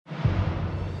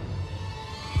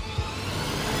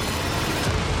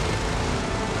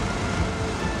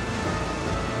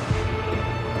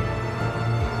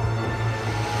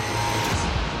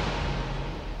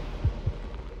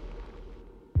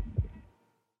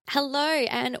Hello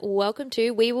and welcome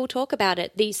to We Will Talk About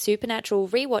It, the Supernatural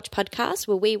Rewatch podcast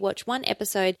where we watch one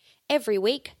episode every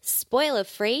week, spoiler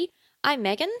free. I'm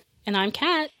Megan. And I'm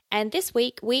Kat. And this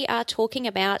week we are talking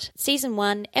about Season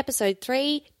 1, Episode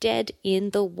 3, Dead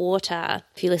in the Water.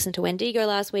 If you listened to Wendigo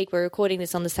last week, we're recording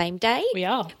this on the same day. We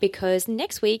are. Because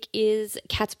next week is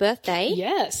Kat's birthday.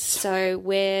 Yes. So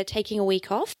we're taking a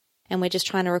week off and we're just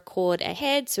trying to record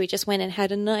ahead. So we just went and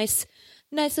had a nice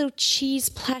little cheese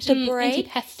platter break.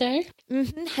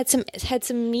 Antipasto. Had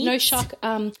some meat. No shark.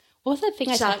 What was that thing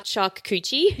I said?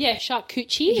 Charcuterie. Yeah,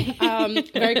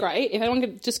 charcuterie. Very great. If anyone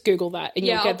could just Google that and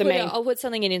you'll get the meme. I'll put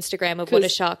something in Instagram of what a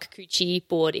charcuterie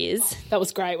board is. That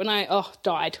was great. When I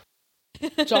died.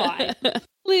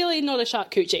 Clearly not a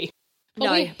charcuterie.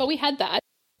 But we had that.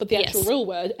 But the actual real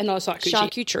word and not a charcuterie.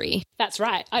 Charcuterie. That's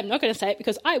right. I'm not going to say it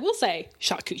because I will say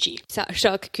charcuterie.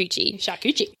 Charcuterie.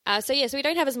 Charcuterie. So we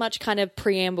don't have as much kind of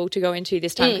preamble to go into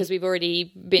this time because we've already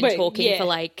been talking for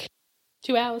like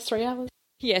 2 hours, 3 hours.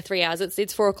 Yeah, 3 hours.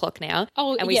 It's 4 o'clock now.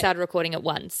 Oh, and we started recording at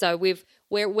 1. So we're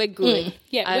good.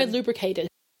 We're lubricated.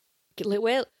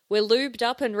 We're lubed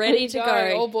up and ready to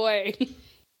go. Oh boy.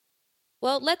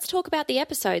 Well, let's talk about the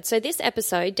episode. So this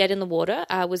episode, Dead in the Water,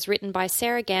 was written by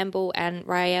Sarah Gamble and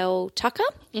Rael Tucker.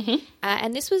 Mm-hmm.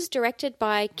 And this was directed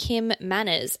by Kim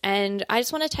Manners. And I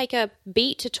just want to take a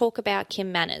beat to talk about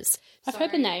Kim Manners. I've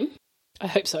heard the name. I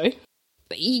hope so.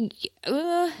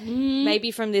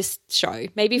 Maybe from this show.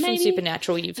 Maybe from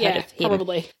Supernatural you've heard of him.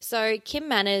 Probably. So Kim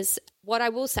Manners, what I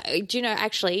will say, do you know,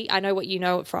 actually, I know what you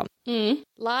know it from.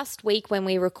 Last week when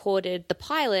we recorded the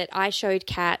pilot, I showed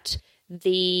Kat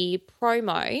the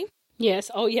promo. Yes.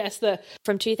 Oh, yes.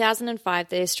 From 2005,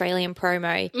 the Australian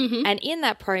promo. Mm-hmm. And in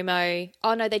that promo,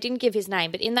 they didn't give his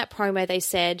name, but in that promo they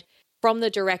said, from the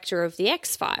director of The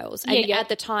X-Files. And at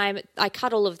the time, I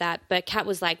cut all of that, but Kat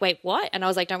was like, wait, what? And I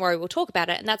was like, don't worry, we'll talk about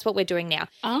it. And that's what we're doing now.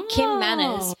 Oh. Kim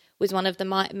Manners was one of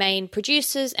the main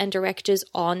producers and directors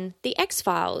on The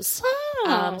X-Files.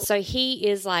 Oh. So he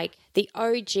is like the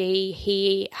OG.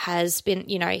 He has been,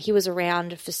 he was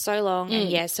around for so long.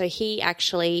 And so he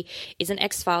actually is an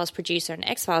X-Files producer and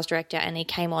X-Files director, and he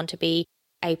came on to be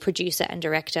a producer and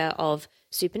director of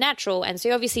Supernatural. And so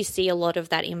you obviously see a lot of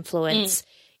that influence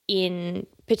in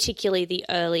particularly the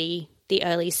early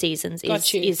seasons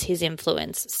is his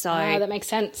influence. So that makes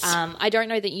sense. I don't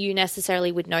know that you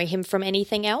necessarily would know him from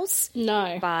anything else.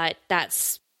 No. But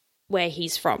that's where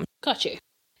he's from. Got you.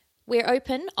 We're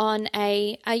open on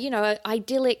a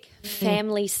idyllic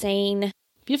family scene.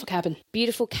 Beautiful cabin.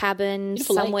 Beautiful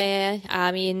somewhere.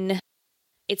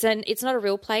 It's not a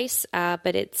real place,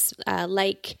 but it's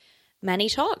Lake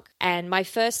Manitok. And my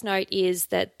first note is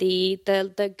that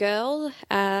the girl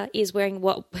is wearing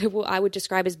what I would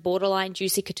describe as borderline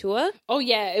juicy couture. Oh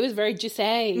yeah, it was very juicy.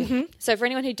 Mm-hmm. So for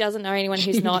anyone who doesn't know, anyone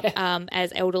who's not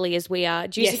as elderly as we are,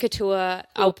 juicy couture.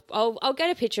 I'll get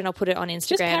a picture and I'll put it on Instagram.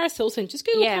 Just Paris Hilton. Just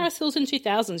Google Paris Hilton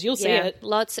 2000s. You'll see it.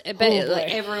 Lots, but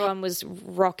everyone was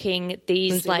rocking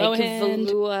these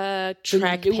velour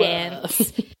track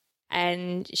pants.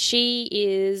 And she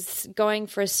is going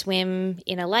for a swim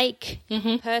in a lake.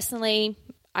 Mm-hmm. Personally,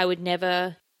 I would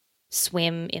never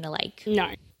swim in a lake.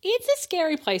 No. It's a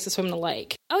scary place to swim in a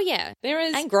lake. Oh, yeah.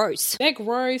 And gross. They're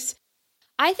gross.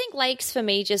 I think lakes for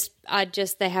me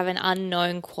they have an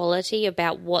unknown quality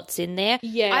about what's in there.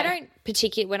 Yeah. I don't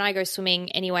particularly, when I go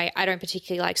swimming anyway, I don't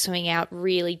particularly like swimming out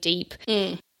really deep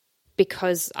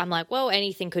because I'm like, well,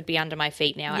 anything could be under my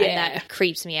feet now. And that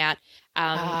creeps me out.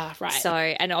 Right. So,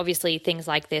 and obviously things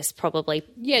like this probably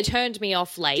turned me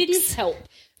off lakes. Didn't help.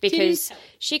 Because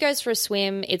she goes for a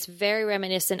swim. It's very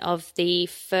reminiscent of the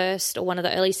first or one of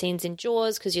the early scenes in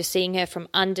Jaws because you're seeing her from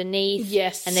underneath.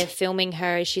 Yes. And they're filming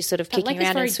her as she's sort of kicking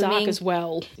around and swimming. It's very dark as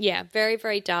well. Yeah, very,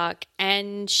 very dark.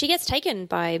 And she gets taken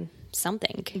by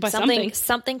something.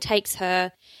 Something takes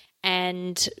her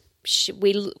and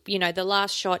the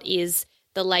last shot is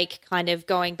the lake kind of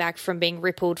going back from being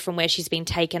rippled from where she's been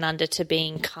taken under to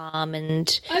being calm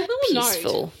and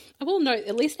peaceful. I will note,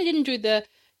 at least they didn't do the,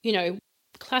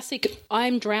 classic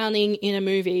I'm drowning in a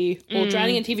movie or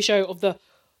drowning in a TV show of the,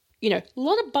 a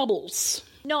lot of bubbles.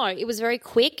 No, it was very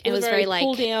quick. It was very like,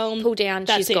 pull down,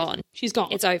 she's gone. She's gone.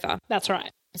 It's over. That's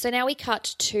right. So now we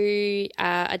cut to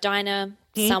a diner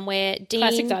somewhere.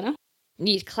 Classic diner.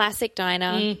 Classic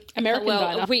diner. American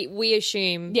diner. We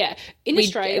assume. Yeah. In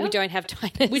Australia. We don't have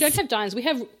diners. We don't have diners. We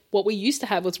have what we used to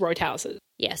have was roadhouses.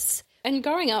 Yes. And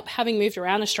growing up, having moved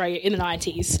around Australia in the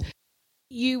 90s,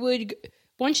 you would,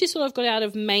 once you sort of got out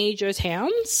of major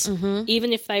towns,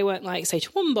 even if they weren't like, say,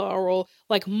 Toowoomba or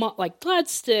like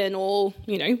Gladstone or,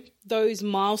 those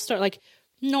milestone,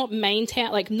 not main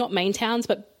towns,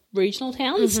 but regional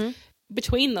towns,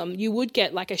 between them, you would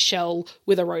get like a Shell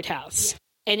with a Roadhouse.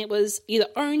 And it was either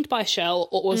owned by Shell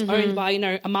or it was owned by,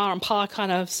 a Ma and Pa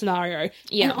kind of scenario.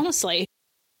 Yeah. And honestly,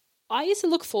 I used to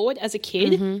look forward as a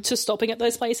kid to stopping at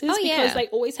those places because they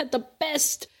always had the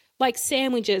best, like,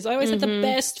 sandwiches. I always had the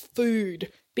best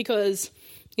food because,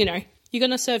 you're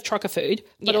going to serve trucker food,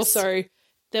 but also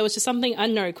there was just something, I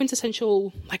don't know,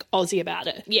 quintessential, like, Aussie about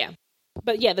it. Yeah.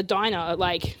 But, yeah, the diner,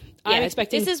 like, I'm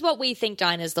expecting... This is what we think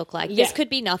diners look like. This could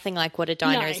be nothing like what a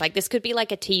diner is like. This could be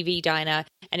like a TV diner,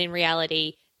 and in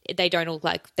reality, they don't look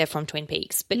like they're from Twin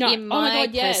Peaks. But in my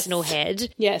personal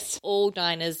head, all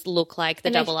diners look like the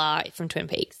Double R from Twin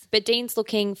Peaks. But Dean's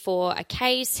looking for a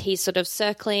case. He's sort of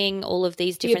circling all of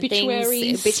these different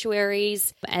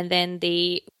obituaries. And then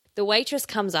the waitress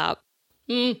comes up.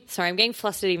 Sorry, I'm getting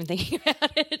flustered even thinking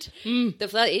about it.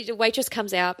 The waitress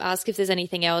comes out, asks if there's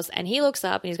anything else, and he looks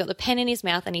up and he's got the pen in his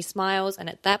mouth and he smiles, and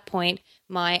at that point,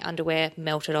 my underwear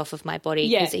melted off of my body.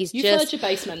 Yeah, he's you filled your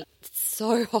basement.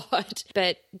 So hot.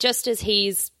 But just as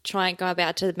he's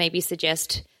about to maybe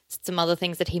suggest some other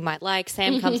things that he might like,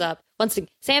 Sam comes up. Once again,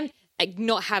 Sam,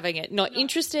 not having it, not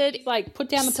interested. He's like, put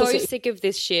down the pussy. So sick of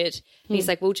this shit. And he's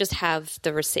like, we'll just have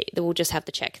the receipt. We'll just have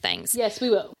the check, thanks. Yes, we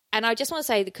will. And I just want to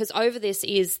say, because over this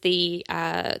is the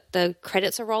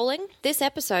credits are rolling. This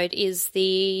episode is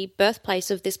the birthplace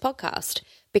of this podcast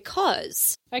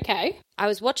because I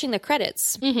was watching the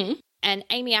credits and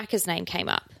Amy Acker's name came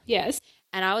up. Yes.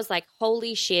 And I was like,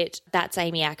 holy shit, that's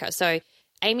Amy Acker. So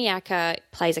Amy Acker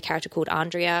plays a character called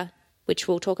Andrea, which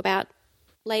we'll talk about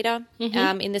later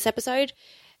in this episode.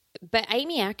 But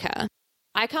Amy Acker,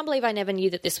 I can't believe I never knew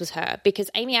that this was her because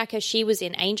Amy Acker, she was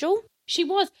in Angel. She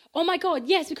was. Oh, my God,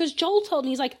 yes, because Joel told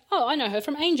me, he's like, oh, I know her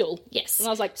from Angel. Yes. And I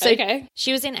was like, so okay.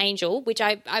 She was in Angel, which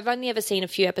I've only ever seen a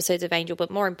few episodes of Angel, but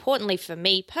more importantly for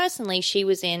me personally, she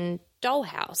was in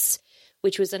Dollhouse,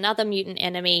 which was another Mutant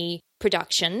Enemy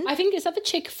production. I think, is that the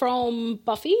chick from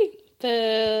Buffy?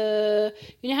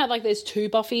 How, like, there's two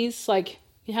Buffys? Like,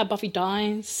 how Buffy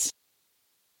dies?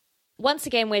 Once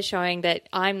again, we're showing that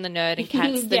I'm the nerd and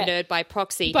Kat's the nerd by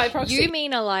proxy. By proxy. You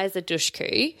mean Eliza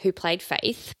Dushku, who played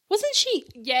Faith. Wasn't she?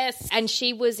 Yes. And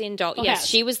she was in Dollhouse. Yes,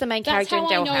 she was the main character in Dollhouse.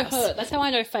 That's how I know her. That's how I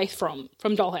know Faith from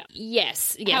Dollhouse.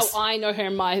 Yes. How I know her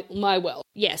in my world.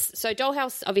 Yes. So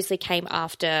Dollhouse obviously came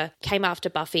after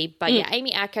Buffy. But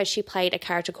Amy Acker, she played a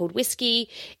character called Whiskey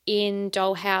in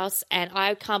Dollhouse. And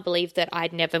I can't believe that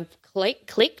I'd never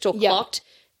clicked or clocked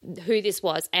who this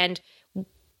was. And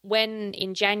when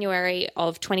in January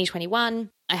of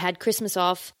 2021, I had Christmas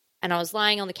off and I was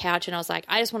lying on the couch and I was like,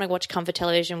 I just want to watch comfort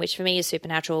television, which for me is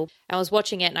Supernatural. I was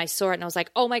watching it and I saw it and I was like,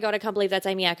 oh my God, I can't believe that's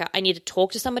Amy Acker. I need to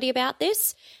talk to somebody about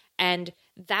this. And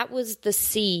that was the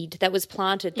seed that was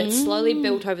planted that slowly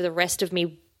built over the rest of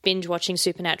me binge watching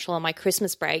Supernatural on my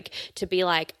Christmas break to be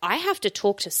like, I have to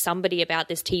talk to somebody about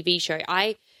this TV show.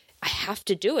 I have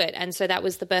to do it. And so that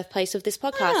was the birthplace of this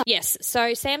podcast. Yes.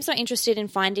 So Sam's not interested in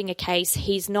finding a case.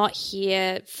 He's not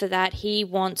here for that. He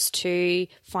wants to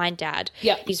find Dad.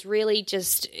 Yeah. He's really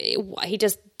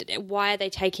why are they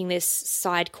taking this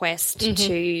side quest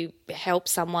to help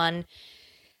someone?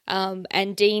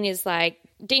 And Dean's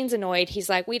annoyed. He's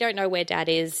like, we don't know where Dad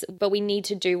is, but we need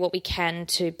to do what we can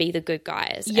to be the good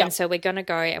guys. Yep. And so we're going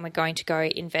to go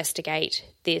investigate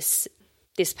this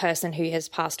person who has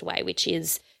passed away, which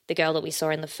is the girl that we saw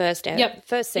in the first scene.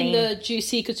 In the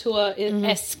Juicy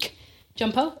Couture-esque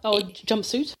jumper or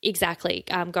jumpsuit. Exactly,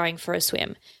 going for a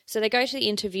swim. So they go to the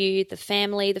interview, the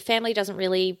family doesn't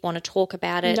really want to talk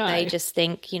about it. No. They just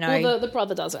think, Well, the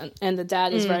brother doesn't, and the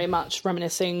dad is very much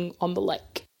reminiscing on the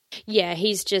lake. Yeah,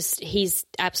 he's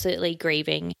absolutely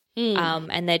grieving,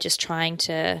 and they're just trying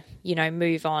to,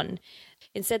 move on.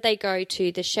 Instead, they go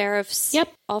to the sheriff's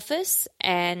office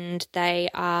and they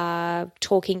are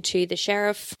talking to the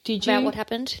sheriff about what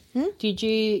happened. Did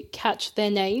you catch their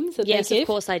names? Yes, of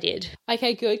course I did.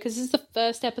 Okay, good, because this is the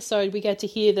first episode we get to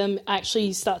hear them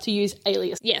actually start to use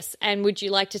aliases. Yes, and would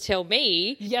you like to tell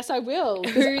me? Yes, I will.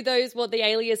 What the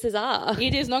aliases are?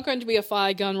 It is not going to be a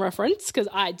Fire Gun reference, because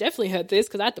I definitely heard this,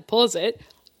 because I had to pause it.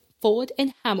 Ford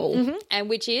and Hamill. Mm-hmm. And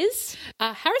which is?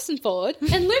 Harrison Ford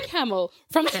and Luke Hamill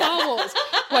from Star Wars.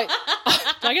 Wait,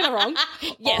 did I get it wrong?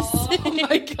 Yes. Oh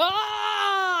my God,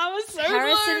 I was so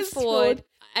Harrison close. Ford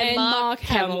and Mark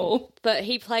Hamill. But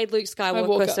he played Luke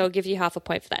Skywalker, so I'll give you half a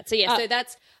point for that. So yeah, so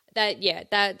that's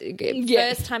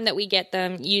first time that we get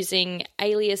them using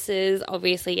aliases.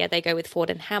 Obviously, they go with Ford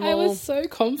and Hamill. I was so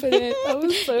confident.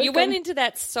 You went into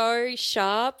that so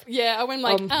sharp. Yeah, I went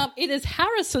like, it is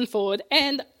Harrison Ford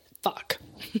and fuck.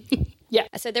 Yeah.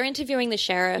 So they're interviewing the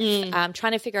sheriff,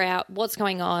 trying to figure out what's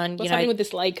going on. What's happening with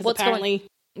this lake? Because apparently...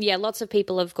 lots of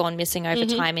people have gone missing over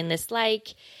time in this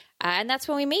lake. And that's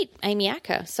when we meet Amy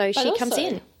Acker. So she comes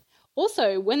in.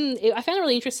 Also, I found it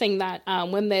really interesting that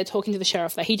when they're talking to the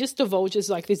sheriff, that he just divulges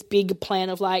like this big plan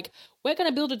of like, we're going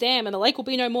to build a dam and the lake will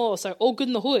be no more, so all good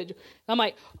in the hood. And I'm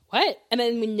like, what? And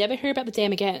then we never hear about the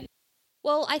dam again.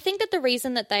 Well, I think that the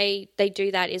reason that they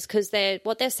do that is because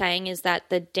what they're saying is that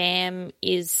the dam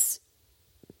is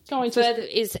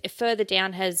further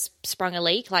down, has sprung a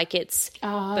leak, like it's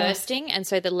bursting, and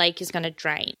so the lake is going to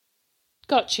drain.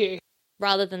 Got you.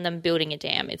 Rather than them building a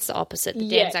dam, it's the opposite. The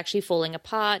dam's actually falling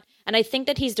apart. And I think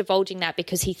that he's divulging that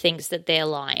because he thinks that they're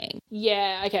lying.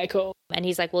 Yeah, okay, cool. And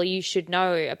he's like, well, you should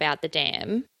know about the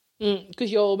dam.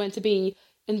 Because you're meant to be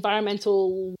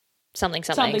environmental... Something.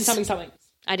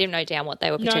 I didn't know down what they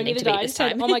were pretending to be this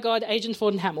time. Said, oh my God, Agent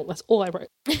Ford and Hamill. That's all I wrote.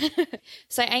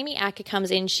 So Amy Acker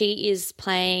comes in. She is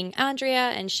playing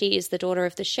Andrea, and she is the daughter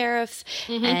of the sheriff.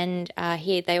 And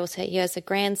he has a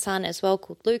grandson as well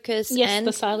called Lucas. Yes, and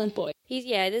the silent boy.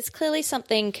 There's clearly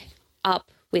something up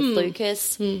with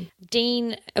Lucas.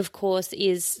 Dean, of course,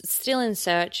 is still in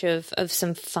search of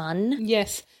some fun.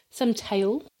 Yes, some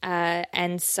tail.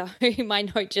 And so my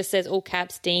note just says, all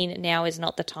caps, Dean, now is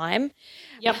not the time.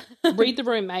 Yep. Read the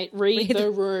room, mate. Read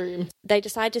the room. They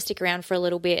decide to stick around for a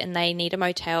little bit and they need a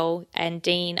motel. And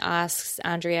Dean asks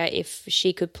Andrea if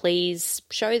she could please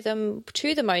show them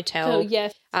to the motel. Oh,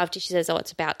 yes. After she says,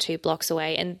 it's about 2 blocks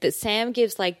away. And Sam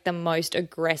gives like the most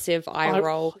aggressive eye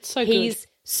roll. So good. He's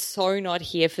so not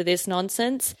here for this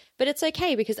nonsense. But it's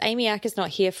okay because Amy Acker's not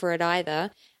here for it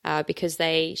either. Because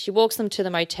she walks them to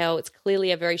the motel. It's clearly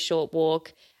a very short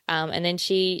walk. And then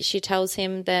she tells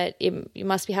him that you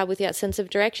must be hard without sense of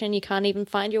direction. You can't even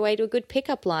find your way to a good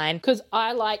pickup line. Because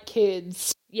I like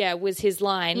kids. Yeah, was his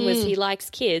line, was he likes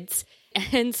kids.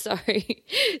 And so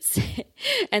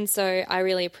I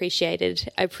really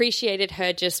appreciated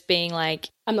her just being like,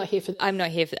 I'm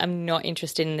not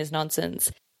interested in this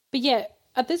nonsense. But yeah,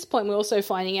 at this point, we're also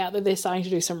finding out that they're starting to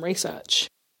do some research.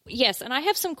 Yes, and I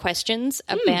have some questions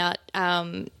about,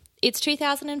 it's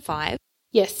 2005.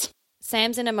 Yes.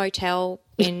 Sam's in a motel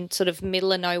in sort of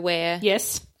middle of nowhere.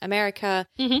 Yes. America.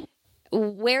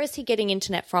 Where is he getting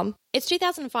internet from? It's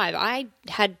 2005. I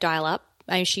had dial-up.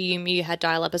 I assume you had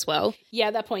dial-up as well. Yeah,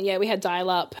 at that point, we had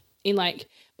dial-up in but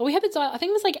we had the dial. I think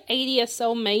it was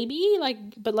ADSL maybe,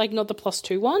 but not the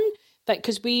 +2 one.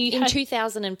 Because we in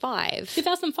 2005.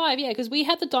 2005, yeah, because we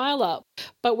had the dial-up,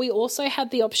 but we also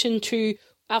had the option to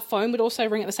our phone would also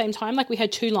ring at the same time. We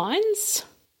had 2 lines.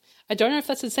 I don't know if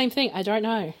that's the same thing. I don't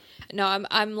know. No,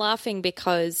 I'm laughing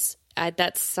because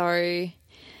that's so.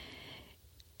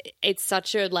 It's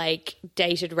such a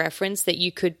dated reference that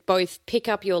you could both pick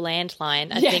up your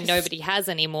landline, a thing nobody has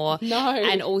anymore,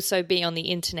 and also be on the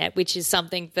internet, which is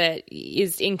something that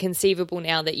is inconceivable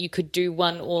now that you could do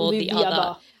one or the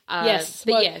other. Yes,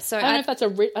 but so I don't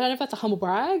know if that's a humble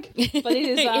brag, but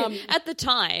it is. At the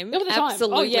time,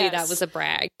 absolutely, that was a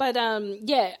brag. But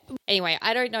yeah. Anyway,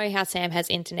 I don't know how Sam has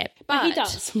internet, but he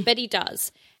does. But he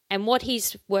does. And what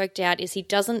he's worked out is he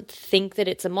doesn't think that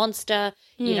it's a monster.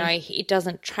 You know, it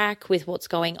doesn't track with what's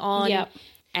going on. Yep.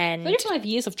 And 35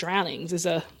 years of drownings it's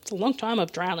a long time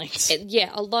of drownings.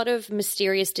 A lot of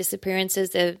mysterious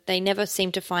disappearances. They never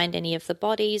seem to find any of the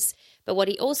bodies. But what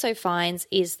he also finds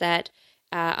is that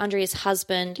Andrea's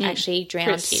husband actually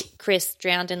drowned. Chris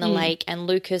drowned in the lake, and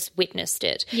Lucas witnessed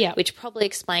it. Yeah, which probably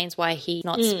explains why he's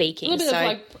not speaking. A little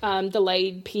bit of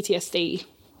delayed PTSD,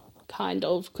 kind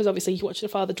of, because obviously you watch your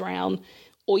father drown,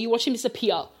 or you watch him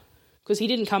disappear, because he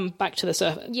didn't come back to the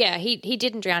surface. Yeah, he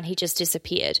didn't drown; he just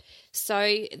disappeared.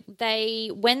 So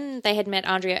when they had met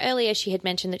Andrea earlier, she had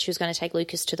mentioned that she was going to take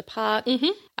Lucas to the park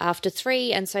after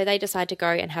 3, and so they decided to go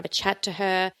and have a chat to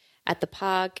her at the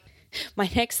park. My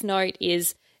next note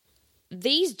is,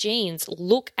 these jeans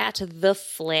look at the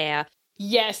flare.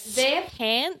 Yes. Their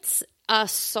pants are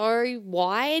so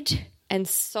wide and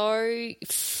so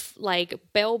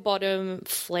bell-bottom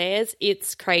flares.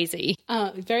 It's crazy.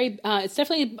 It's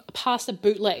definitely past a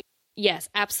bootleg. Yes,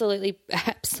 absolutely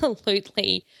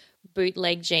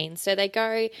bootleg jeans. So they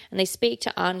go and they speak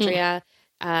to Andrea.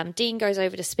 Dean goes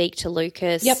over to speak to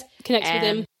Lucas. Yep, connects with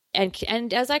him. And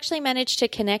does actually manage to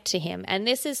connect to him. And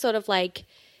this is sort of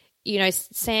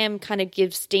Sam kind of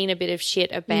gives Dean a bit of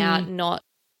shit about not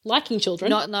liking children,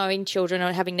 not knowing children,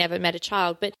 or having never met a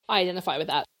child. But I identify with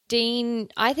that.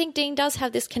 I think Dean does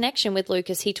have this connection with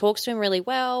Lucas. He talks to him really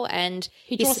well, and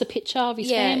he draws a picture of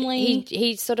his family.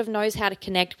 He sort of knows how to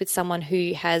connect with someone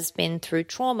who has been through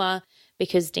trauma,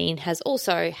 because Dean has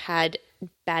also had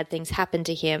bad things happen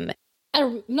to him.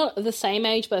 Not the same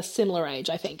age, but a similar age,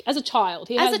 I think. As a child.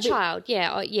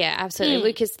 Yeah,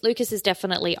 absolutely. Lucas is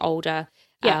definitely older,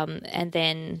 and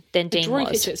then Dean was.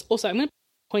 Pictures. Also, I'm going to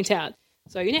point out,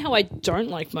 So you know how I don't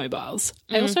like mobiles?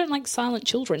 I also don't like silent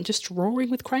children just drawing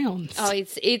with crayons. Oh,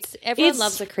 everyone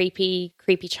loves a creepy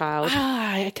child.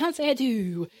 I can't say I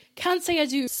do. Can't say I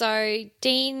do. So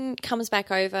Dean comes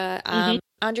back over.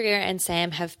 Andrea and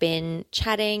Sam have been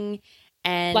chatting.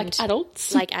 And Like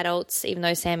adults? Like adults, even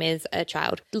though Sam is a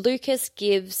child. Lucas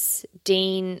gives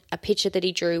Dean a picture that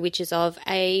he drew, which is of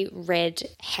a red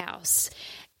house.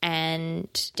 And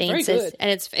Dean Very says, good.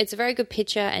 and it's a very good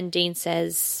picture. And Dean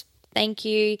says, thank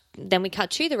you. Then we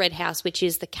cut to the red house, which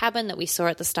is the cabin that we saw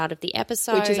at the start of the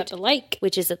episode. Which is at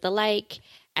the lake.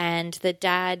 And the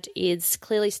dad is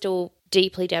clearly still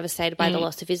deeply devastated by the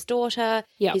loss of his daughter.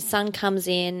 Yep. His son comes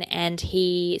in and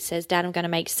he says, Dad, I'm going to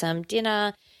make some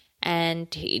dinner.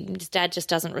 And his dad just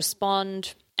doesn't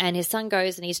respond. And his son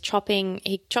goes and he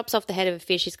chops off the head of a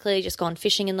fish. He's clearly just gone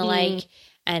fishing in the lake,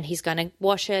 and he's going to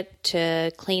wash it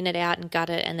to clean it out and gut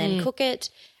it and then cook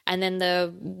it. And then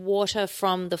the water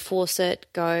from the faucet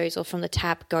or from the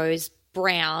tap goes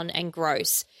brown and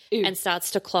gross and starts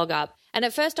to clog up. And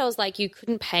at first I was like, you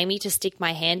couldn't pay me to stick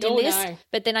my hand in this. No.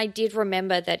 But then I did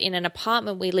remember that in an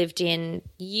apartment we lived in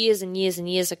years and years and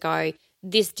years ago,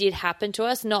 this did happen to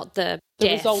us, not the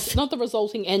death not the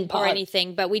resulting end part. or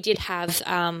anything, but we did have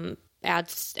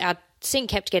our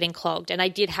sink kept getting clogged, and I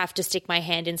did have to stick my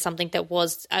hand in something that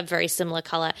was a very similar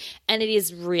color, and it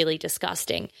is really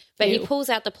disgusting. But he pulls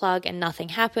out the plug and nothing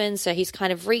happens, so he's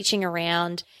kind of reaching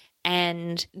around,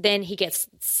 and then he gets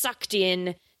sucked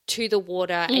in to the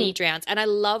water and he drowns. And I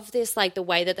love this, like the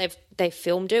way that they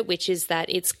filmed it, which is that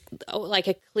it's like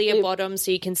a clear bottom,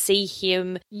 so you can see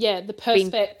him. Yeah, the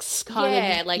perspex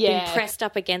kind of. Being pressed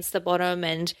up against the bottom,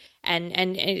 and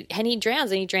he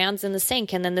drowns, and he drowns in the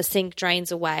sink, and then the sink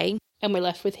drains away, and we're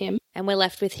left with him.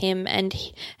 and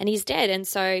he's dead. And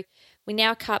so we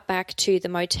now cut back to the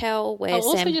motel where I'll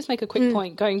Sam. also just make a quick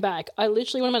point going back. I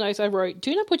literally, one of my notes I wrote,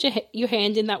 do not put your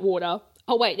hand in that water.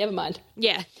 Oh, wait, never mind.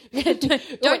 Yeah. Don't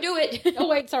do it. Oh,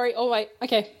 wait, sorry. Oh, wait.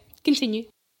 Okay, continue.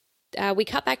 We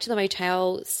cut back to the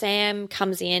motel. Sam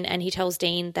comes in and he tells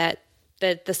Dean that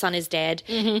the son is dead.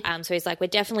 So he's like, we're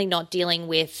definitely not dealing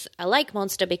with a lake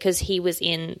monster because he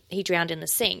drowned in the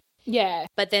sink. Yeah.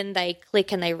 But then they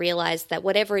click and they realize that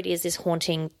whatever it is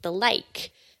haunting the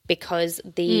lake because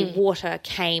the water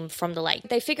came from the lake.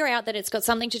 They figure out that it's got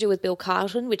something to do with Bill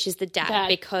Carlton, which is the dad.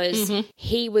 Because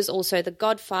he was also the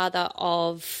godfather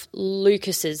of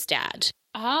Lucas's dad.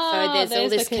 So there's all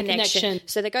this connection.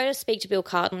 So they go to speak to Bill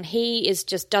Carlton. He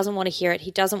just doesn't want to hear it.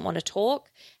 He doesn't want to talk.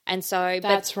 And so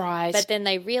that's right. But then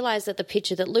they realize that the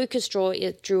picture that Lucas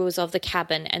drew was of the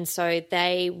cabin, and so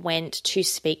they went to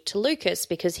speak to Lucas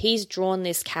because he's drawn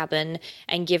this cabin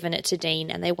and given it to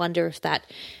Dean, and they wonder if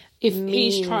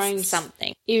means he's trying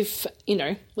something. If,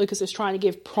 Lucas is trying to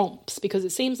give prompts, because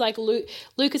it seems like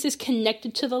Lucas is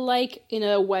connected to the lake in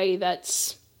a way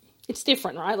it's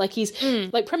different, right? Like he's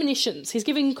like premonitions. He's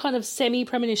giving kind of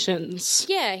semi-premonitions.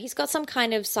 Yeah, he's got some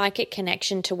kind of psychic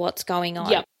connection to what's going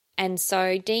on. Yep. And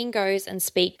so Dean goes and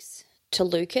speaks to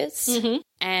Lucas.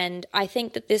 And I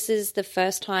think that this is the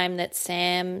first time that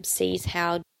Sam sees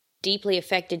how deeply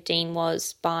affected Dean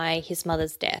was by his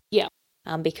mother's death. Yeah.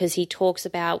 Because he talks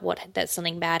about that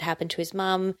something bad happened to his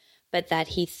mum, but that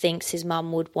he thinks his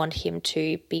mum would want him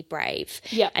to be brave.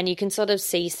 Yeah. And you can sort of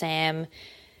see Sam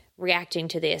reacting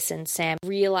to this and Sam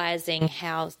realizing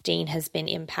how Dean has been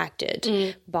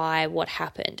impacted by what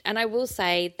happened. And I will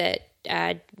say that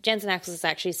Jensen Ackles has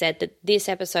actually said that this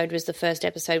episode was the first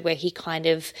episode where he kind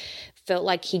of felt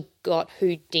like he got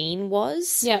who Dean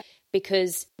was. Yeah.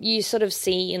 Because you sort of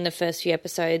see in the first few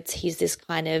episodes he's this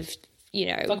kind of,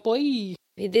 fuck boy.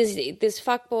 This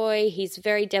fuck boy. He's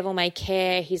very devil may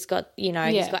care. He's got he's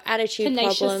got attitude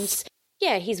Tenacious problems.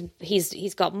 Yeah,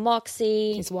 he's got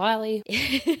moxie. He's wily.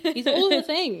 He's all the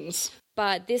things.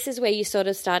 But this is where you sort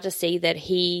of start to see that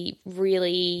he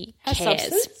really Has cares.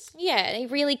 substance? Yeah, he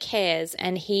really cares,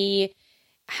 and he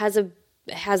has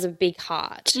a big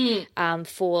heart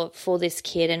for this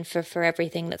kid and for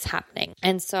everything that's happening.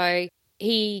 And so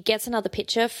he gets another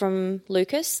picture from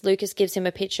Lucas. Lucas gives him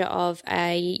a picture of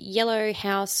a yellow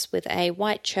house with a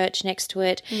white church next to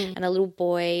it and a little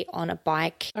boy on a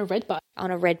bike. A red bike. On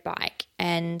a red bike.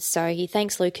 And so he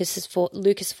thanks Lucas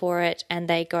for it, and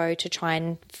they go to try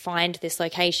and find this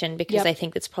location because they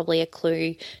think it's probably a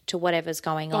clue to whatever's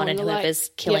going on and whoever's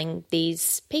killing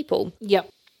these people. Yep.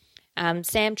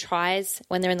 Sam tries,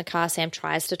 when they're in the car, Sam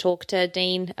tries to talk to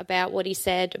Dean about what he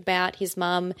said about his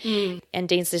mum, and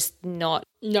Dean's just not.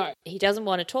 No. He doesn't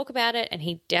want to talk about it, and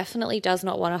he definitely does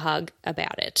not want to hug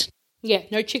about it. Yeah,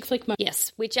 no chick flick moment.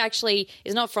 Yes, which actually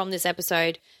is not from this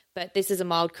episode, But this is a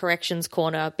mild corrections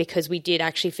corner because we did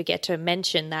actually forget to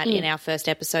mention that in our first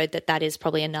episode that is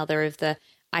probably another of the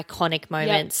iconic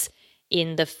moments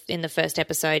in the first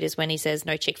episode is when he says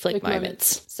no chick flick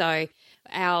moments. So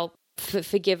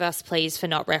forgive us, please, for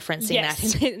not referencing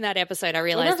that in that episode. I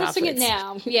realized we're referencing afterwards. it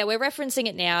now. Yeah, we're referencing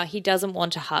it now. He doesn't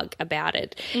want to hug about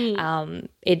it.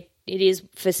 It is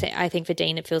I think for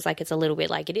Dean, it feels like it's a little bit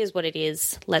like it is what it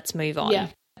is. Let's move on. Yeah.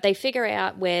 They figure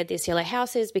out where this yellow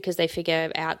house is because they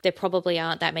figure out there probably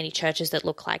aren't that many churches that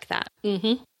look like that.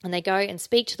 Mm-hmm. And they go and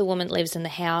speak to the woman that lives in the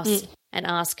house and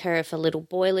ask her if a little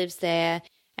boy lives there.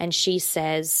 And she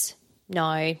says,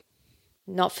 no,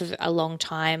 not for a long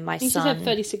time. My son. She said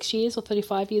 36 years or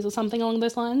 35 years or something along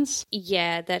those lines.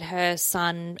 Yeah, that her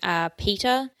son,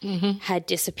 Peter, had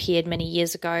disappeared many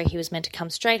years ago. He was meant to come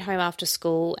straight home after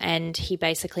school and he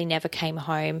basically never came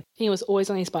home. He was always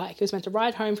on his bike. He was meant to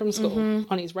ride home from school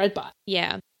on his red bike.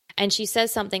 Yeah. And she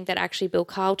says something that actually Bill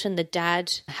Carlton, the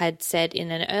dad, had said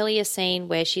in an earlier scene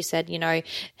where she said, you know,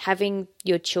 having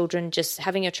your child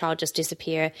just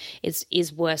disappear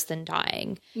is worse than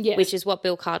dying. Yes. Which is what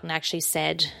Bill Carlton actually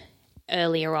said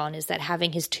earlier on, is that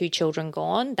having his 2 children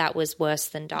gone, that was worse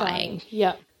than dying.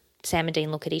 Yeah. Sam and Dean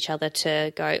look at each other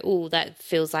to go, oh, that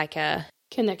feels like a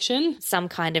connection, some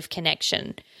kind of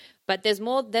connection. But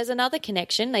there's another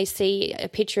connection. They see a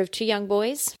picture of 2 young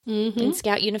boys in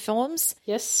scout uniforms.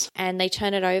 Yes. And they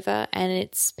turn it over and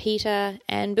it's Peter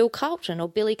and Bill Carlton or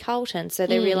Billy Carlton. So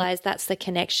they realise that's the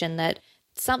connection, that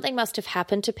something must have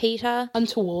happened to Peter.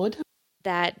 Untoward.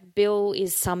 That Bill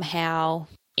is somehow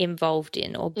involved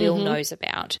in or Bill knows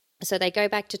about. So they go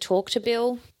back to talk to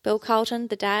Bill Carlton,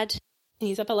 the dad. And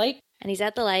he's at the lake.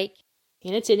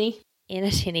 In a tinny.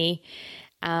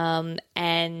 And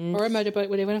or a motorboat,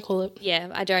 whatever you want to call it. Yeah,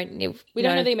 I don't. We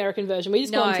don't know the American version. We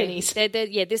just call them tinnies.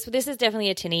 This is definitely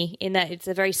a tinny in that it's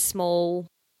a very small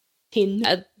tin,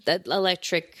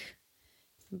 electric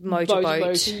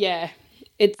motorboat. Yeah,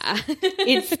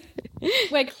 it's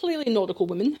we're clearly nautical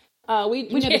women. We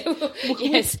know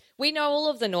yes, we know all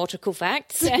of the nautical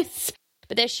facts. Yes,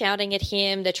 but they're shouting at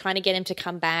him. They're trying to get him to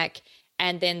come back,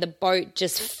 and then the boat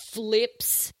just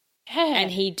flips. Yeah.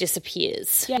 And he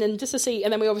disappears. Yeah, and then just to see,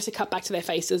 and then we obviously cut back to their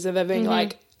faces and they're being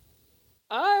like,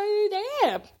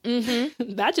 oh, damn,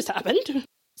 that just happened.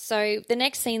 So the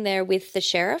next scene there with the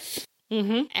sheriff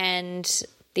and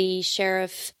the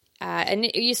sheriff,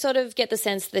 and you sort of get the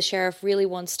sense that the sheriff really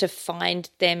wants to find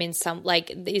them in some,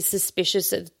 like, is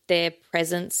suspicious of their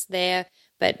presence there,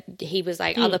 but he was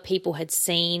like, other people had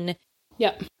seen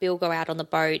Bill go out on the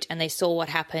boat and they saw what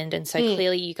happened, and so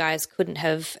clearly you guys couldn't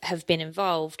have been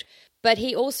involved. But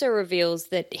he also reveals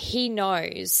that he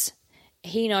knows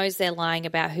they're lying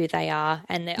about who they are,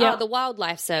 and they're the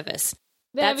Wildlife Service.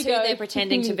 That's who they're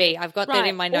pretending to be. I've got that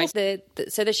in my notes.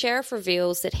 So the sheriff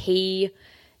reveals that he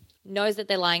knows that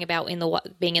they're lying about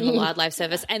being in the Wildlife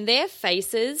Service, and their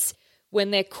faces when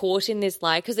they're caught in this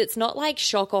lie, because it's not like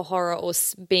shock or horror or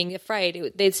being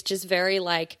afraid. It's just very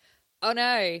like, oh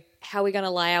no, how are we going to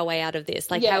lie our way out of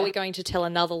this? Like, how are we going to tell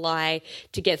another lie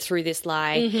to get through this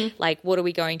lie? Like, what are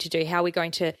we going to do? How are we going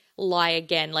to lie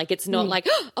again? Like, it's not like,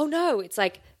 oh no, it's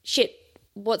like, shit,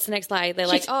 what's the next lie? They're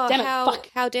like,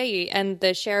 how dare you? And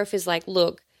the sheriff is like,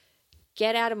 look,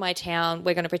 get out of my town.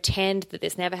 We're going to pretend that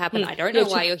this never happened. I don't know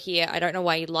why you're here. I don't know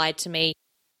why you lied to me.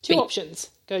 Two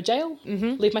options. Go to jail,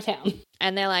 leave my town.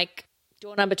 And they're like,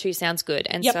 door number 2 sounds good.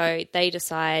 And so they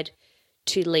decide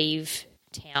to leave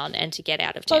town and to get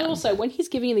out of town. But also, when he's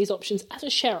giving you these options as a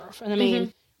sheriff, and I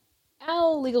mean,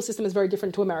 our legal system is very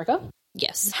different to America.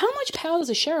 Yes. How much power does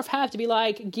a sheriff have to be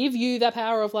like, give you that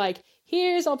power of like,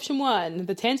 here's option 1,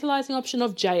 the tantalizing option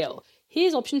of jail.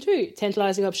 Here's option 2,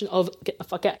 tantalizing option of get the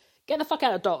fuck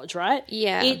out of Dodge, right?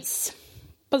 Yeah. It's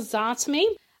bizarre to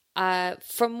me.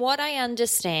 From what I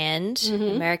understand,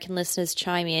 American listeners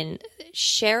chime in,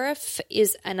 sheriff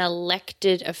is an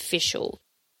elected official.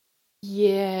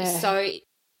 Yeah. So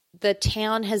the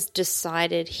town has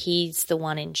decided he's the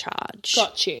one in charge.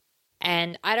 Got you.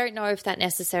 And I don't know if that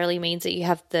necessarily means that you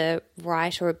have the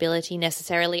right or ability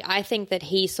necessarily. I think that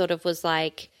he sort of was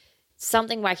like,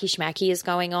 something wacky schmacky is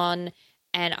going on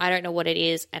and I don't know what it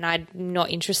is and I'm not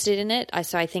interested in it.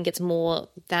 So I think it's more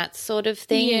that sort of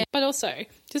thing. Yeah, but also,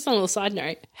 just on a little side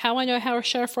note, how I know how a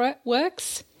sheriff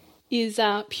works is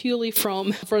purely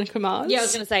from Veronica Mars. Yeah, I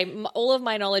was going to say, all of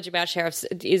my knowledge about sheriffs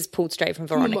is pulled straight from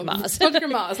Veronica Mars. Veronica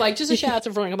Mars, like just a shout out to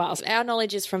Veronica Mars. Our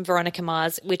knowledge is from Veronica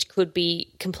Mars, which could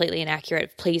be completely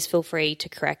inaccurate. Please feel free to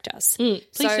correct us. Please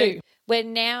do. We're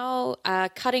now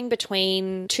cutting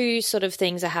between 2 sort of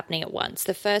things are happening at once.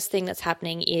 The first thing that's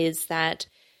happening is that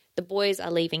the boys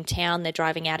are leaving town. They're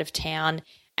driving out of town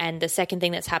And the second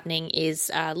thing that's happening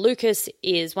is Lucas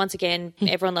is, once again,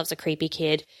 everyone loves a creepy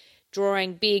kid,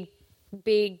 drawing big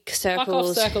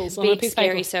circles, big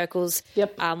scary circles,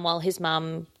 while his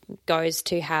mum goes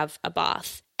to have a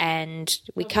bath. And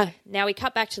we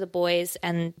cut back to the boys,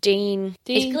 and Dean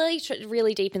is clearly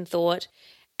really deep in thought,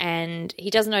 and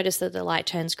he doesn't notice that the light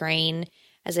turns green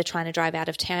as they're trying to drive out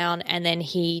of town. And then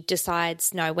he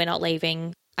decides, no, we're not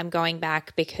leaving. I'm going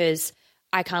back because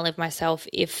I can't live myself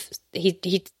if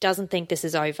he doesn't think this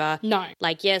is over. No.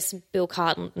 Like, yes, Bill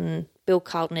Carlton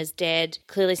is dead.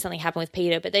 Clearly something happened with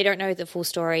Peter, but they don't know the full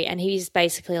story. And he's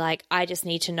basically like, I just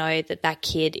need to know that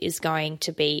kid is going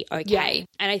to be okay. Yeah.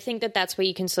 And I think that that's where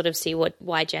you can sort of see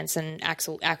why Jensen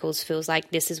Ackles feels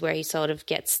like this is where he sort of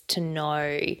gets to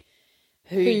know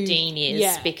who Dean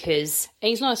is, because and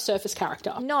he's not a surface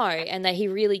character. No, and that he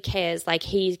really cares. Like,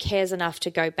 he cares enough to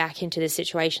go back into this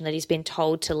situation that he's been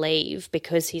told to leave,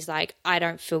 because he's like, I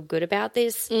don't feel good about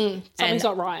this. Something's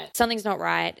not right. Something's not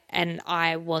right, and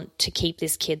I want to keep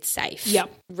this kid safe.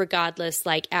 Yep. Regardless,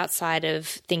 like, outside of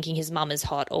thinking his mum is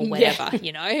hot or whatever,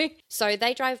 you know? So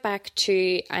they drive back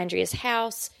to Andrea's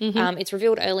house. It's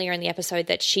revealed earlier in the episode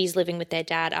that she's living with their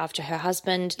dad after her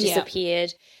husband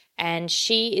disappeared. And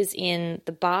she is in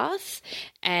the bath,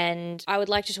 and I would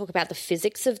like to talk about the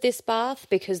physics of this bath,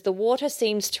 because the water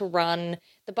seems to run.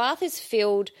 The bath is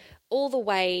filled all the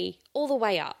way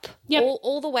up,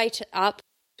 all the way up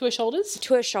to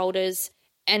her shoulders,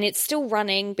 and it's still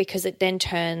running because it then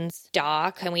turns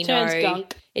dark, and we know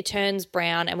it turns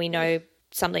brown, and we know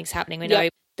something's happening. We know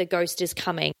the ghost is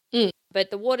coming,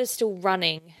 but the water's still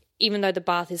running, even though the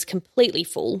bath is completely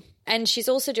full. And she's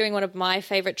also doing one of my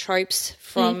favourite tropes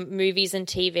from movies and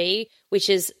TV, which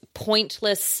is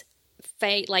pointless,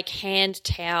 like hand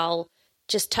towel,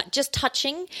 just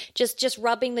touching, just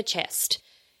rubbing the chest.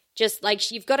 Just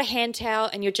like you've got a hand towel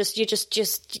and you're just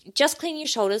cleaning your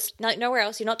shoulders, nowhere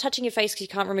else. You're not touching your face because you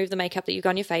can't remove the makeup that you've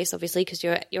got on your face, obviously, because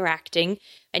you're acting,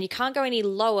 and you can't go any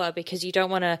lower because you don't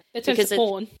want to.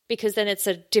 Because then it's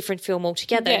a different film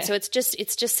altogether. Yeah. So it's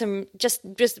just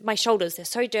my shoulders. They're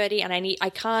so dirty, and I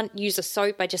can't use a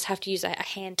soap. I just have to use a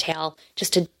hand towel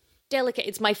just to. Delicate.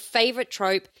 It's my favourite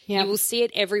trope. Yep. You will see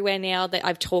it everywhere now that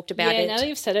I've talked about it. Yeah, now that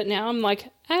you've said it, now I'm like,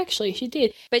 actually, she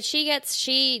did. But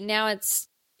now it's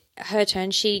her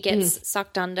turn. She gets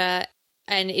sucked under,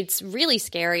 and it's really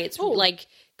scary. It's like,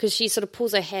 because she sort of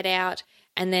pulls her head out,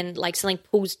 and then like something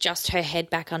pulls just her head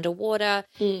back underwater.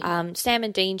 Sam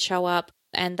and Dean show up,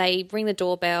 and they ring the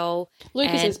doorbell.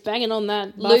 Lucas is banging on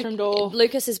that bathroom door.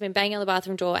 Lucas has been banging on the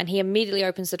bathroom door, and he immediately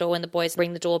opens the door when the boys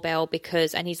ring the doorbell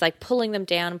and he's like pulling them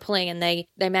down, and they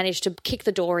manage to kick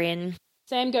the door in.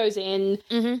 Sam goes in.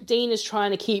 Dean is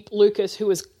trying to keep Lucas, who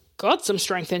has got some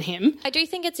strength in him. I do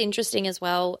think it's interesting as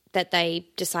well that they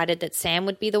decided that Sam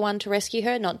would be the one to rescue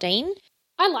her, not Dean.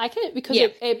 I like it because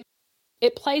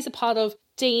it plays a part of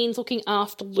Dean's looking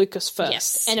after Lucas first.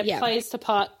 Yes. And it plays the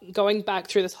part going back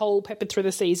through this whole peppered through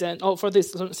the season, or for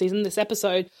this season, this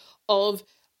episode of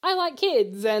I like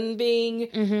kids and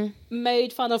being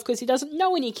made fun of because he doesn't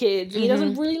know any kids. He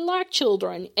doesn't really like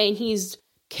children, and he's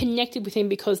connected with him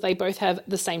because they both have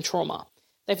the same trauma.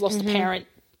 They've lost a parent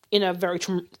in a very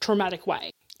traumatic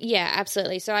way. Yeah,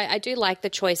 absolutely. So I do like the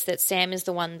choice that Sam is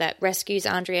the one that rescues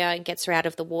Andrea and gets her out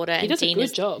of the water. He does a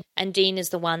good job. And Dean is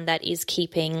the one that is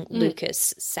keeping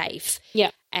Lucas safe. Yeah.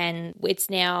 And it's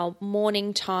now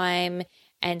morning time,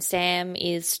 and Sam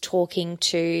is talking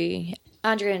to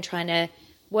Andrea and trying to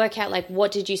work out, like,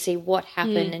 what did you see? What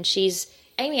happened? And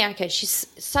Amy Acker, she's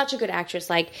such a good actress.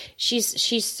 Like,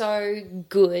 she's so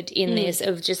good in this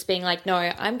of just being like, no,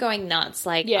 I'm going nuts.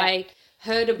 Like, I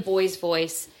heard a boy's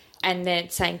voice and then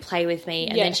saying, play with me.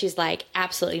 And then she's like,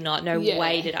 absolutely not. No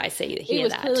way did I hear that. It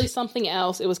was clearly something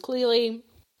else. It was clearly,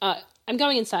 I'm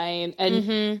going insane.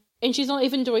 And she's not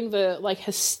even doing the, like,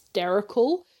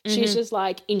 hysterical. She's just,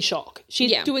 like, in shock.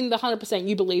 She's doing the 100%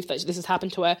 you believe that this has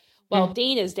happened to her. While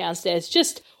Dean is downstairs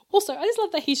just... Also, I just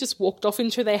love that he's just walked off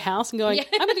into their house and going,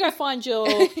 I'm going to go find your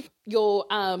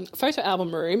photo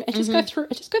album room and just go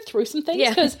through some things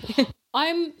because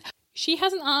she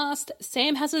hasn't asked,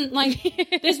 Sam hasn't, like,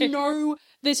 there's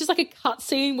just like a cut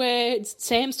scene where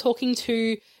Sam's talking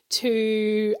to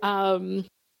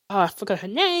I forgot her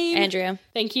name. Andrea.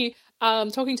 Thank you.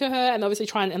 Talking to her and obviously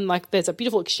and like there's a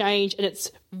beautiful exchange and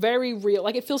it's very real.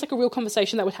 Like, it feels like a real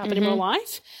conversation that would happen in real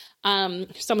life.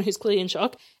 Someone who's clearly in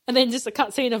shock. And then just a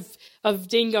cut scene of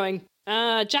Dean going,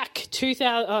 Jack,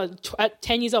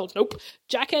 10 years old. Nope.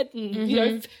 Jacket,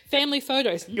 family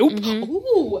photos. Nope.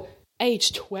 Ooh,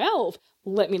 age 12.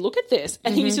 Let me look at this.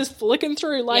 And he's just flicking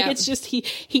through. Like, it's just,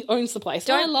 he owns the place.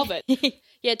 I love it.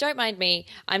 Yeah, don't mind me.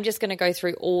 I'm just going to go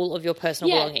through all of your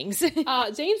personal belongings.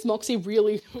 Dean's moxie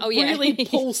really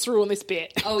pulls through on this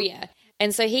bit. Oh, yeah.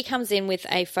 And so he comes in with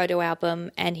a photo album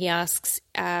and he asks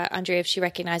Andrea if she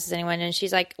recognizes anyone. And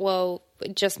she's like, well,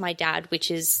 just my dad,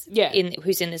 which is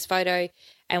who's in this photo.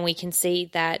 And we can see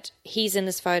that he's in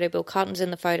this photo, Bill Carlton's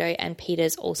in the photo, and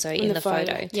Peter's also in the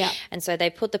photo. Yeah. And so they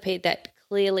put that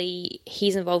clearly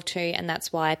he's involved too, and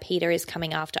that's why Peter is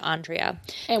coming after Andrea.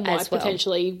 And why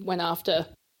potentially went after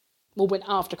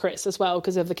Chris as well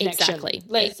because of the connection. Exactly.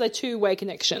 It's a two-way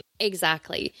connection.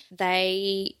 Exactly.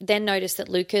 They then notice that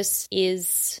Lucas is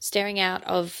staring out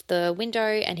of the window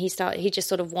and he just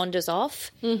sort of wanders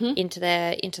off into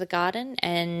the garden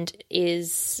and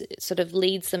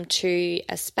leads them to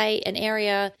an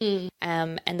area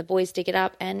and the boys dig it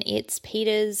up and it's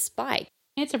Peter's bike.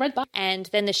 It's a red bike. And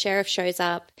then the sheriff shows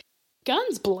up.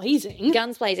 Guns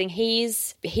blazing.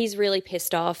 He's really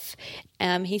pissed off.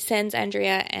 He sends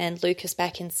Andrea and Lucas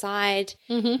back inside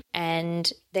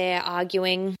and they're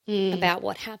arguing about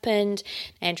what happened.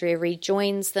 Andrea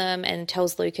rejoins them and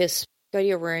tells Lucas, go to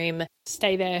your room.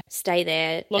 Stay there.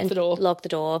 Lock the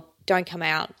door. Don't come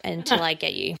out until I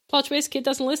get you. Plot twist, kid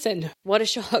doesn't listen. What a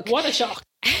shock.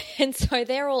 And so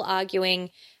they're all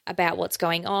arguing about what's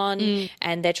going on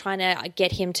and they're trying to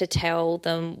get him to tell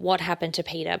them what happened to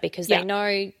Peter because they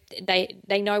know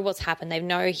what's happened. They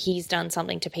know he's done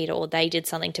something to Peter or they did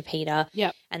something to Peter.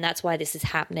 Yeah. And that's why this is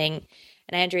happening.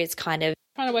 And Andrea's kind of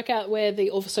trying to work out where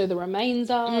the remains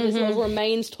are. There's a lot of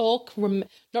remains talk.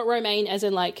 Not romaine as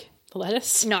in like the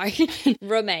lettuce. No,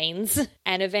 remains.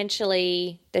 And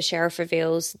eventually the sheriff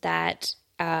reveals that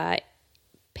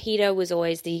Peter was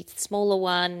always the smaller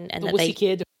one and the wussy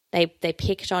kid. They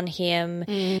picked on him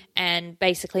and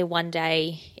basically one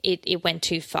day it went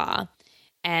too far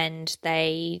and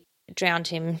they drowned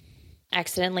him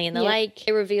accidentally in the lake.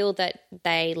 They revealed that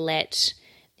they let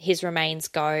his remains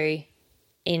go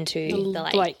into the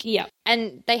lake. Yeah.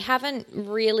 And they haven't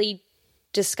really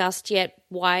discussed yet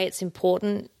why it's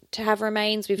important to have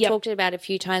remains. We've talked about it a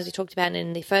few times. We talked about it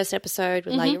in the first episode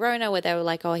with La Llorona where they were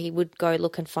like, oh, he would go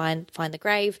look and find the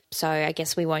grave. So I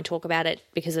guess we won't talk about it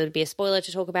because it would be a spoiler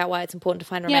to talk about why it's important to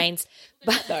find remains.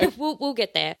 But we'll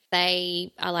get there.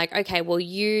 They are like, okay, well,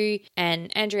 you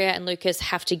and Andrea and Lucas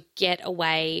have to get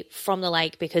away from the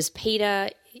lake because Peter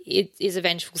is a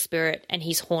vengeful spirit and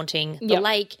he's haunting the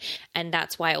lake and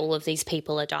that's why all of these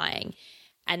people are dying.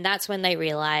 And that's when they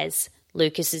realize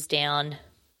Lucas is down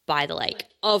by the lake.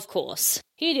 Of course.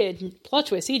 He did. Plot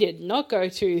twist, he did not go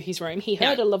to his room. He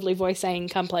heard a lovely voice saying,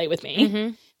 come play with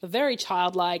me. A very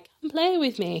childlike, come play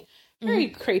with me. Very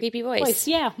creepy voice.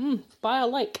 Yeah, by a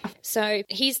lake. So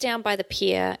he's down by the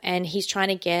pier and he's trying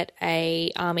to get an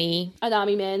army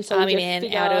man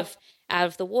out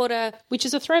of the water. Which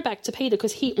is a throwback to Peter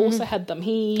because he also had them.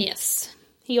 He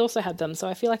also had them. So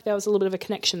I feel like there was a little bit of a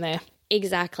connection there.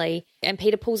 Exactly. And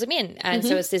Peter pulls him in. And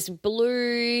so it's this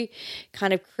blue,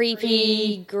 kind of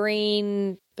creepy,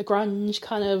 green. The grunge,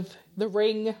 kind of the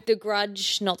ring. The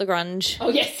grudge, not the grunge. Oh,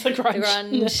 yes, the grunge. The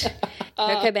grunge.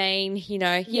 Kurt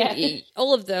Cobain,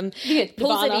 all of them.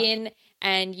 Pulls it in.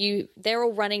 And they're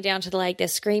all running down to the lake. They're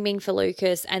screaming for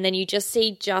Lucas. And then you just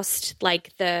see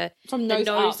like the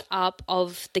nose up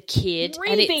of the kid.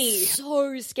 Creepy. And it's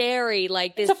so scary.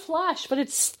 Like this. It's a flash, but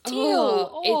it's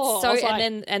still. It's so.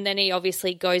 And then he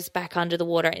obviously goes back under the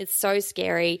water. It's so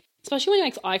scary. Especially when he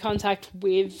makes eye contact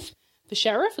with the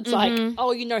sheriff. It's like,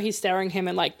 oh, he's staring at him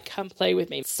and like, come play with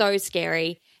me. So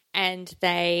scary. And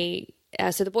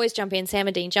so the boys jump in, Sam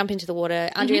and Dean jump into the water.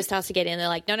 Andrea starts to get in. They're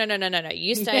like, no,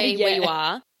 you stay where you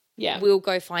are. Yeah. We'll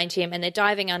go find him. And they're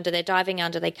diving under.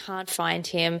 They can't find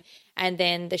him. And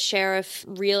then the sheriff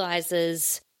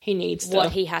realizes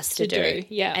what he has to do.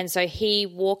 Yeah. And so he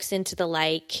walks into the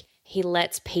lake. He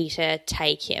lets Peter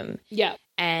take him. Yeah.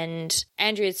 And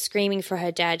Andrea's screaming for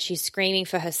her dad. She's screaming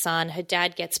for her son. Her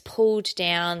dad gets pulled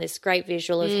down. This great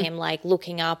visual of him like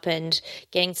looking up and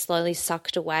getting slowly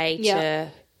sucked away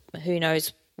to who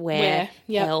knows where.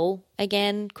 Hell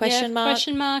again? Question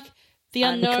mark. The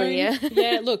unknown.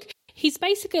 Yeah, look, he's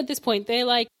basically at this point, they're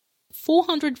like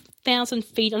 400,000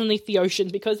 feet underneath the ocean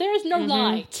because there is no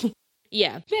light.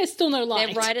 Yeah. There's still no light.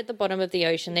 They're right at the bottom of the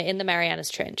ocean. They're in the Marianas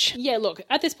Trench. Yeah, look,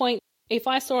 at this point, if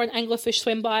I saw an anglerfish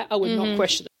swim by, I would not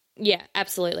question it. Yeah,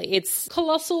 absolutely. It's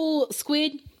colossal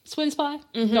squid swims by,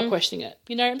 not questioning it.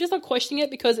 I'm just not questioning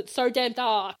it because it's so damn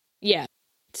dark. Yeah,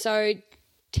 so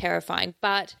terrifying.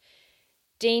 But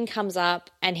Dean comes up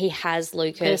and he has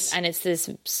Lucas and it's this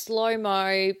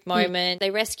slow-mo moment.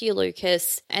 They rescue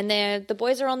Lucas and the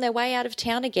boys are on their way out of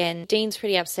town again. Dean's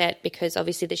pretty upset because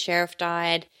obviously the sheriff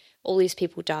died. all these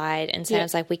people died. And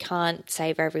Sam's like, we can't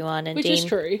save everyone. And Which Dean, is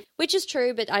true. Which is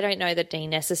true, but I don't know that Dean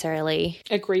necessarily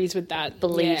Agrees with that.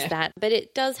 believes Yeah. that. But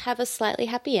it does have a slightly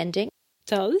happy ending.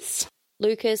 Does.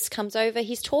 Lucas comes over.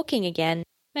 He's talking again.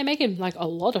 They make him like a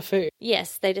lot of food.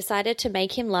 Yes, they decided to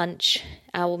make him lunch.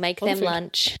 We'll make Lot of them food.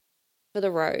 lunch for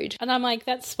the road. And I'm like,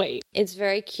 that's sweet. It's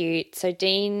very cute. So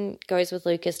Dean goes with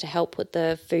Lucas to help put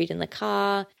the food in the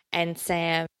car. And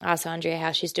Sam asks Andrea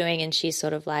how she's doing, and she's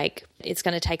sort of like, it's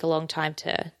going to take a long time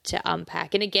to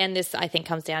unpack. And again, this I think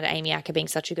comes down to Amy Acker being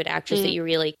such a good actress that you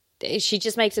really, she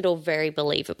just makes it all very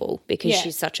believable because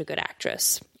she's such a good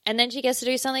actress. And then she gets to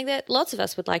do something that lots of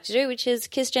us would like to do, which is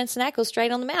kiss Jensen Ackles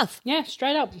straight on the mouth. Yeah,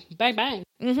 straight up. Bang, bang.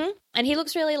 And he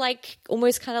looks really like,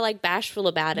 almost kind of like bashful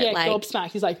about it. Yeah, like,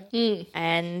 gobsmacked. He's like,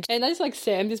 And And that's like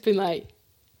Sam just been like,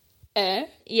 like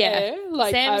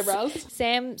eyebrows.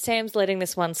 Sam's letting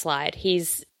this one slide.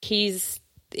 He's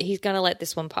going to let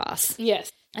this one pass.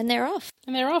 Yes. And they're off.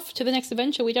 And they're off to the next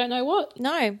adventure. We don't know what.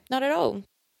 No, not at all.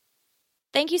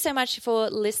 Thank you so much for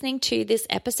listening to this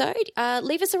episode.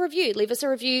 Leave us a review. Leave us a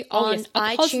review on yes. A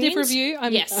iTunes. positive review.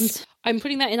 Yes. I'm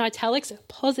putting that in italics.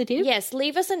 Positive. Yes,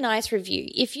 leave us a nice review.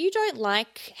 If you don't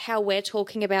like how we're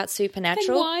talking about Then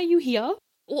Supernatural, why are you here?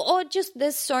 or just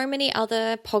there's so many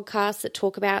other podcasts that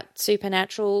talk about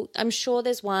Supernatural. I'm sure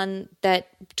there's one that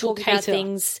talk cater. about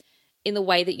things in the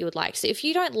way that you would like. So if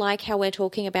you don't like how we're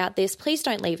talking about this, please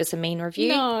don't leave us a mean review.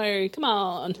 No, come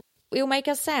on. It'll make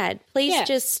us sad. Please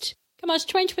just... Come on, it's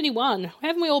 2021.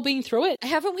 Haven't we all been through it?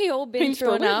 Haven't we all been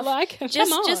through it? enough? Like, come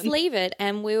just on. leave it,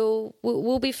 and we'll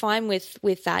be fine with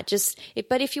that.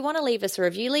 But if you want to leave us a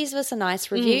review, leave us a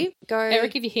nice review. Go,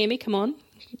 Eric, if you hear me, come on.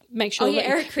 Make sure. Oh, yeah,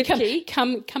 Eric Kripke.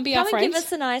 Come be our come and friends. give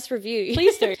us a nice review.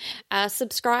 Please do.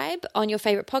 Subscribe on your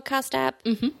favorite podcast app.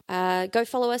 Go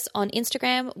follow us on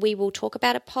Instagram. We will talk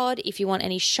about it pod. If you want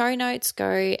any show notes,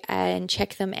 go and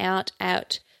check them out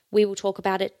at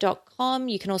wewilltalkaboutit.com.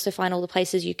 You can also find all the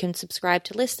places you can subscribe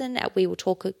to listen at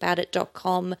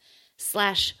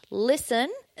wewilltalkaboutit.com/listen.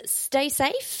 Stay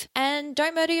safe and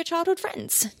don't murder your childhood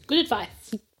friends. Good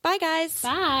advice. Bye, guys.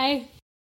 Bye.